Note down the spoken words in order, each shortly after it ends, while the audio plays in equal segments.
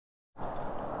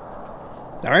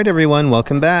All right, everyone,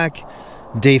 welcome back.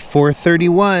 Day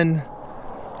 431.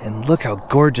 And look how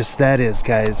gorgeous that is,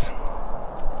 guys.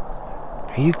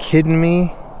 Are you kidding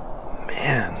me?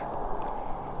 Man.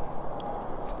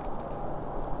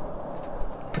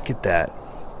 Look at that.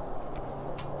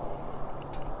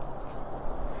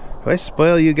 Do I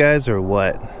spoil you guys or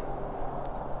what?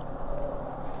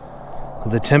 Well,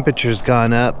 the temperature's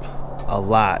gone up a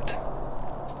lot.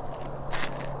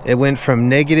 It went from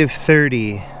negative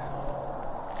 30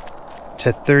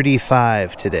 to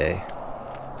 35 today.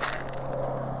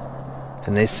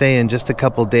 And they say in just a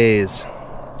couple days,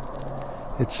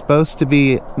 it's supposed to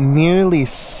be nearly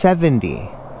 70.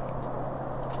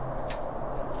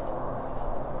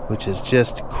 Which is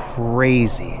just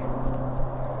crazy.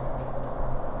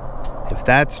 If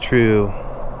that's true,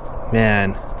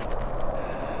 man,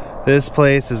 this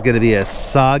place is going to be a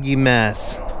soggy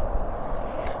mess.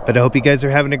 But I hope you guys are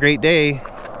having a great day.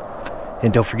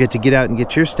 And don't forget to get out and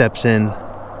get your steps in.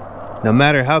 No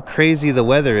matter how crazy the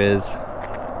weather is.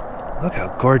 Look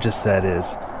how gorgeous that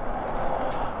is.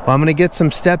 Well, I'm going to get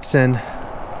some steps in.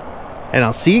 And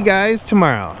I'll see you guys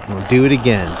tomorrow. We'll do it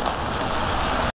again.